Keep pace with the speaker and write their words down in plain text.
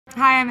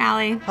Hi, I'm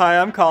Allie. Hi,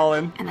 I'm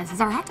Colin. And this is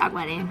our hot dog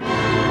wedding.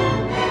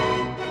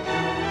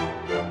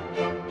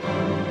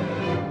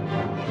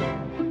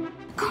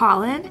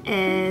 Colin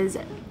is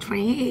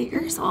 28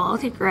 years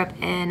old. He grew up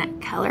in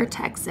Keller,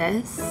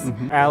 Texas.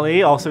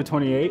 Allie, also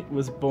 28,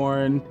 was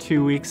born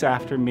 2 weeks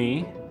after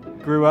me.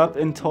 Grew up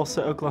in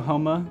Tulsa,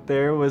 Oklahoma.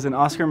 There was an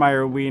Oscar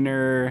Mayer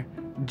Wiener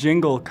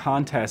jingle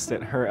contest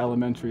at her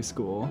elementary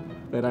school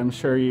that I'm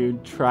sure you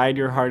tried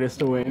your hardest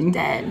to win.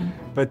 Did.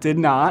 But did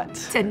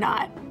not. Did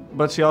not.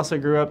 But she also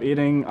grew up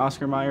eating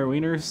Oscar Mayer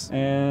Wieners,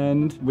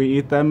 and we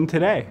eat them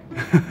today.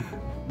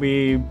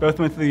 We both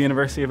went to the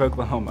University of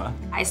Oklahoma.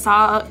 I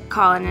saw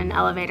Colin in an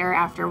elevator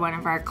after one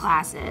of our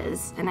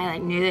classes, and I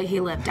knew that he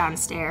lived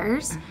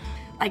downstairs.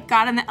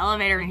 Got in the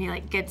elevator and he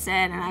gets in,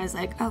 and I was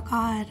like, oh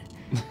God.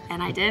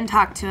 And I didn't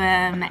talk to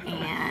him,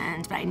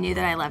 but I knew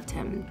that I loved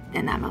him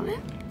in that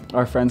moment.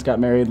 Our friends got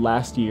married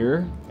last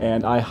year,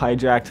 and I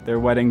hijacked their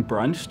wedding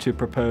brunch to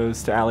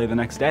propose to Allie the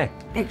next day.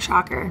 Big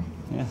shocker.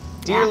 Yeah.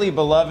 Dearly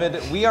beloved,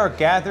 we are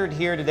gathered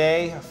here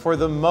today for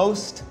the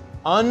most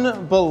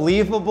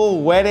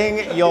unbelievable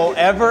wedding you'll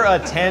ever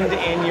attend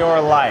in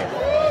your life.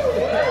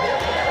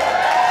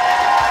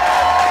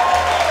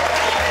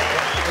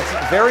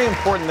 It's very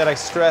important that I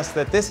stress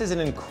that this is an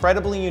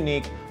incredibly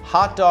unique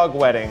hot dog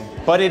wedding,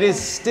 but it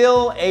is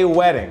still a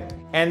wedding.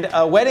 And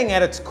a wedding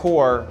at its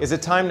core is a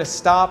time to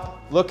stop,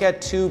 look at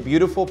two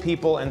beautiful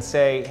people and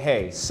say,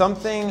 hey,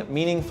 something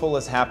meaningful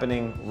is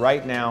happening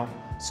right now,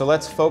 so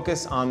let's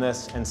focus on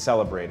this and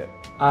celebrate it.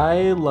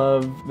 I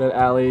love that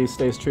Allie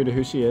stays true to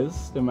who she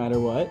is, no matter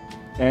what.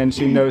 And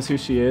she knows who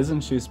she is,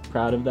 and she's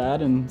proud of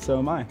that, and so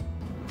am I.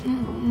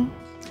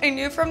 I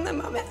knew from the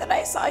moment that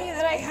I saw you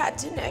that I had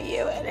to know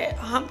you, and it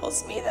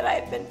humbles me that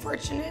I've been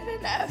fortunate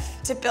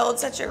enough to build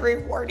such a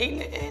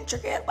rewarding and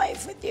intricate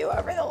life with you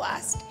over the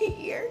last 8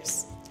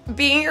 years.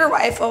 Being your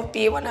wife will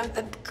be one of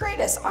the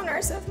greatest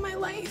honors of my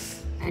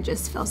life. I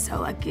just feel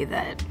so lucky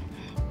that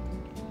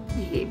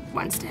he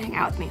wants to hang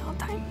out with me all the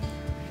time.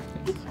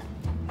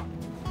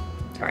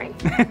 Sorry.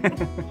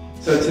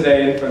 So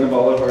today, in front of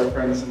all of our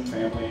friends and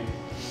family,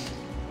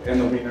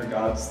 and the wiener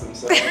gods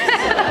themselves,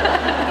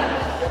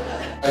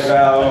 I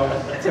vow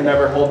to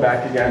never hold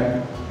back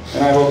again,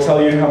 and I will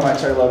tell you how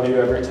much I love you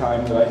every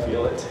time that I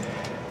feel it.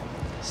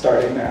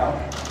 Starting now,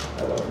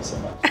 I love you so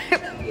much. I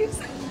love you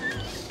so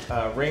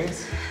much.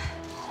 Rings?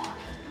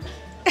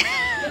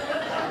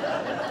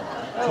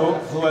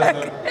 Who has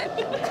the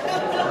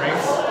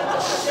rings?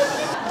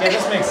 Yeah,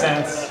 this makes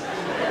sense.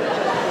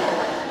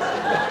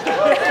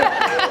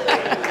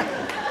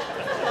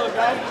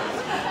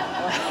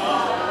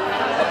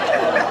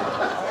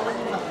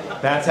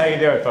 That's how you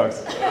do it,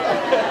 folks.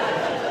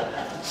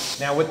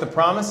 Now, with the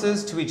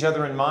promises to each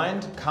other in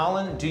mind,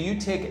 Colin, do you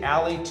take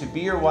Allie to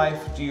be your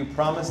wife? Do you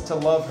promise to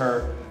love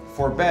her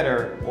for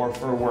better or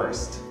for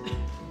worst?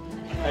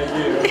 I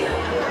do.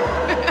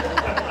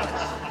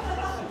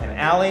 And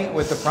Allie,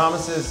 with the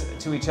promises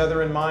to each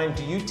other in mind,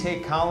 do you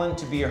take Colin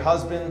to be your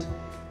husband?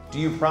 Do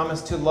you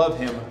promise to love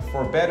him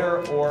for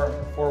better or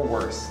for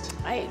worst?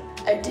 I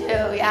do,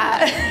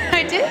 yeah,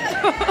 I do.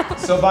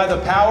 So by the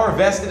power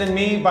vested in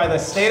me by the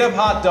state of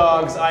hot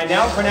dogs, I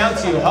now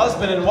pronounce you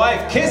husband and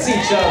wife. Kiss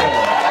each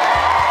other.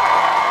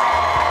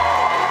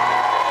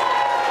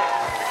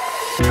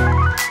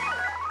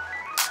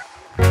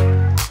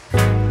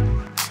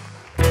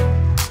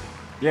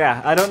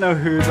 Yeah, I don't know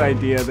whose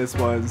idea this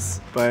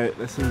was, but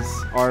this is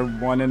our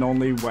one and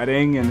only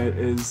wedding, and it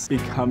is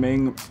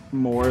becoming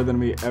more than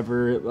we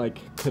ever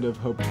could have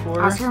hoped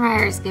for. Oscar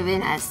Mayer's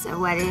giving us a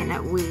wedding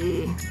that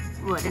we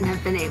wouldn't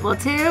have been able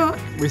to.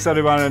 We said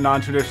we wanted a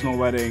non-traditional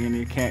wedding, and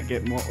you can't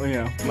get more,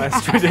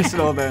 less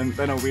traditional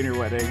than a wiener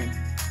wedding.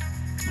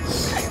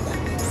 I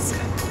love you so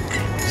much.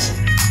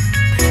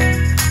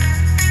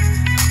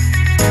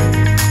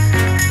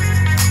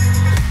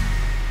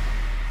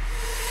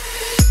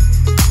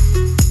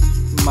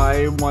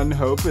 My one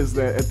hope is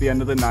that at the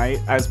end of the night,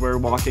 as we're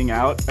walking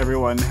out,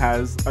 everyone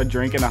has a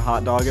drink and a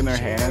hot dog in their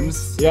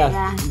hands.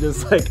 Yeah,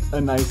 just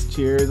a nice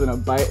cheers and a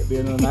bite at the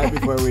end of the night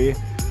before we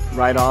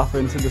ride off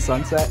into the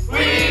sunset.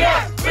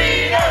 Wiener,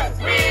 wiener,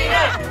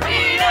 wiener,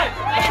 wiener.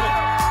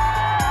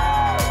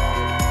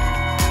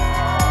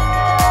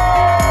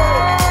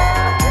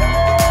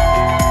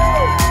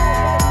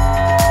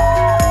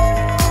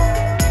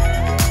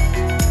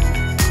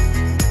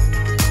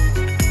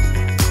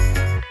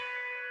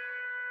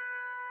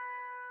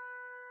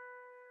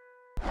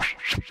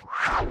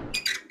 Wow.